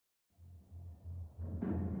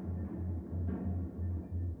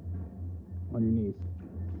On your knees.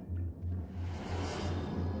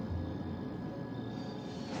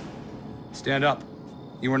 Stand up.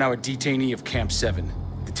 You are now a detainee of Camp 7,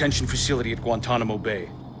 detention facility at Guantanamo Bay.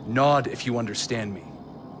 Nod if you understand me.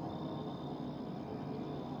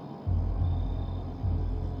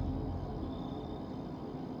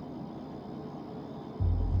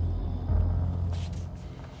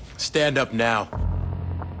 Stand up now.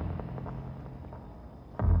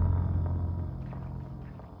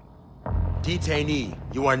 Detainee,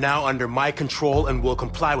 you are now under my control and will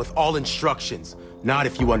comply with all instructions. Not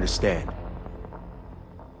if you understand.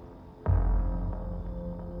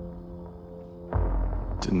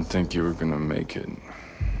 Didn't think you were gonna make it.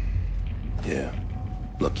 Yeah.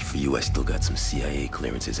 Lucky for you, I still got some CIA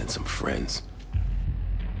clearances and some friends.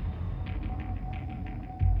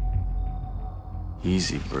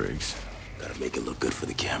 Easy, Briggs. Gotta make it look good for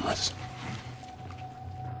the cameras.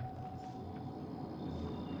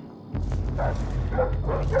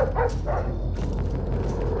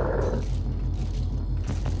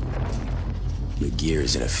 Your gear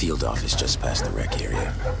is in a field office just past the rec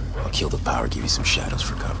area. I'll kill the power, give you some shadows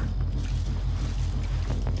for cover.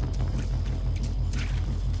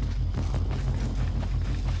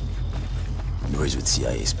 Noise with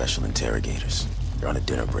CIA special interrogators. They're on a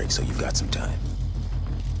dinner break, so you've got some time.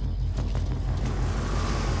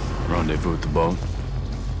 Rendezvous at the boat?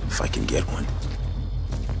 If I can get one.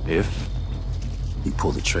 If? You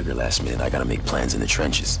pull the trigger last minute, I gotta make plans in the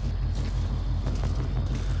trenches.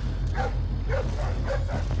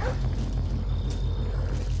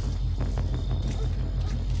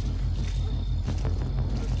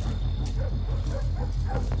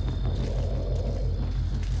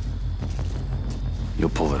 You'll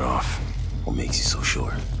pull it off. What makes you so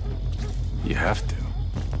sure? You have to.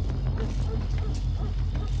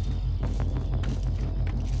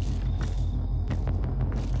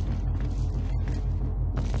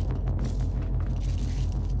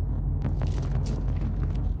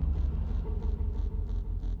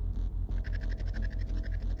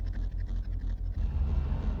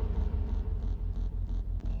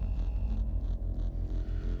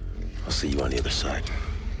 I'll see you on the other side.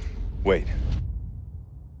 Wait.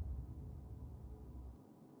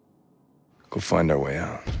 Go find our way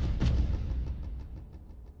out.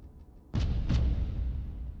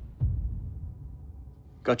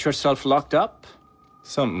 Got yourself locked up?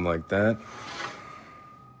 Something like that.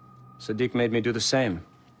 Sadiq made me do the same.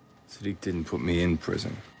 Sadiq didn't put me in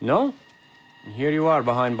prison. No? And here you are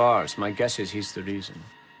behind bars. My guess is he's the reason.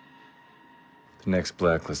 The next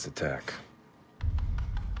Blacklist attack.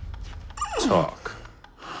 Talk.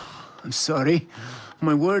 I'm sorry.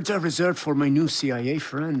 My words are reserved for my new CIA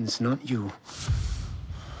friends, not you.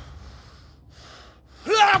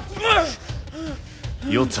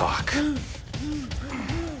 You'll talk.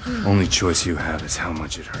 Only choice you have is how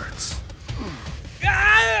much it hurts.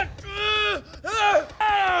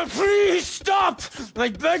 Please stop! I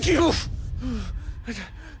beg you!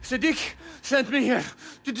 Sadiq sent me here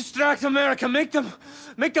to distract America. Make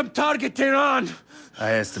them target Tehran.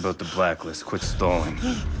 I asked about the Blacklist. Quit stalling.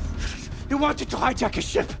 They wanted to hijack a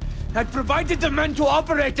ship. I provided the men to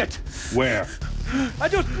operate it. Where? I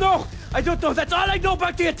don't know. That's all I know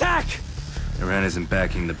about the attack. Iran isn't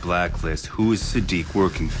backing the Blacklist. Who is Sadiq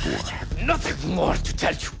working for? I have nothing more to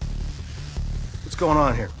tell you. What's going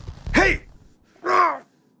on here? Hey!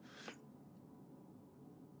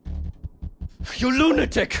 You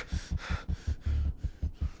lunatic!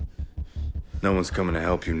 No one's coming to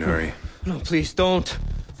help you, Nuri. No, please don't.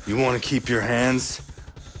 You want to keep your hands?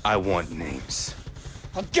 I want names.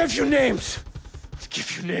 I'll give you names.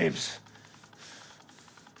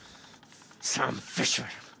 Sam Fisher.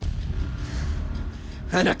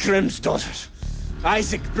 Anna Cram's daughter.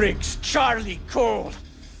 Isaac Briggs. Charlie Cole.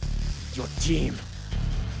 Your team.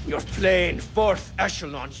 Your plane. 4th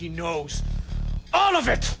echelon. He knows. All of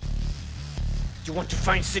it! You want to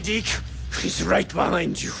find Sadiq? He's right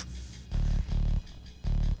behind you.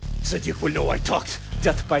 Sadiq will know I talked.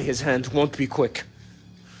 Death by his hand won't be quick.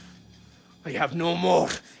 I have no more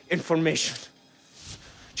information.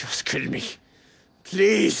 Just kill me.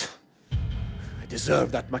 Please. I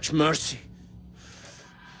deserve that much mercy.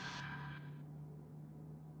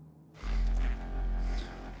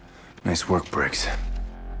 Nice work, Briggs.